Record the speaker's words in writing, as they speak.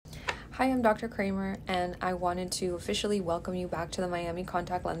Hi, I'm Dr. Kramer, and I wanted to officially welcome you back to the Miami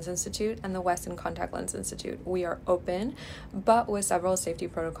Contact Lens Institute and the Weston Contact Lens Institute. We are open, but with several safety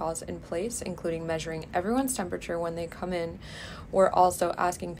protocols in place, including measuring everyone's temperature when they come in. We're also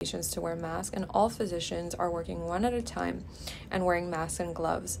asking patients to wear masks, and all physicians are working one at a time and wearing masks and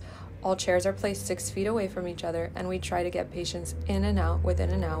gloves. All chairs are placed 6 feet away from each other, and we try to get patients in and out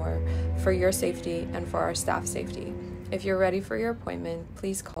within an hour for your safety and for our staff safety. If you're ready for your appointment,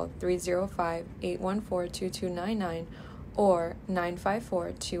 please call 305-814-2299 or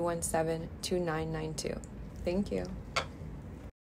 954-217-2992. Thank you.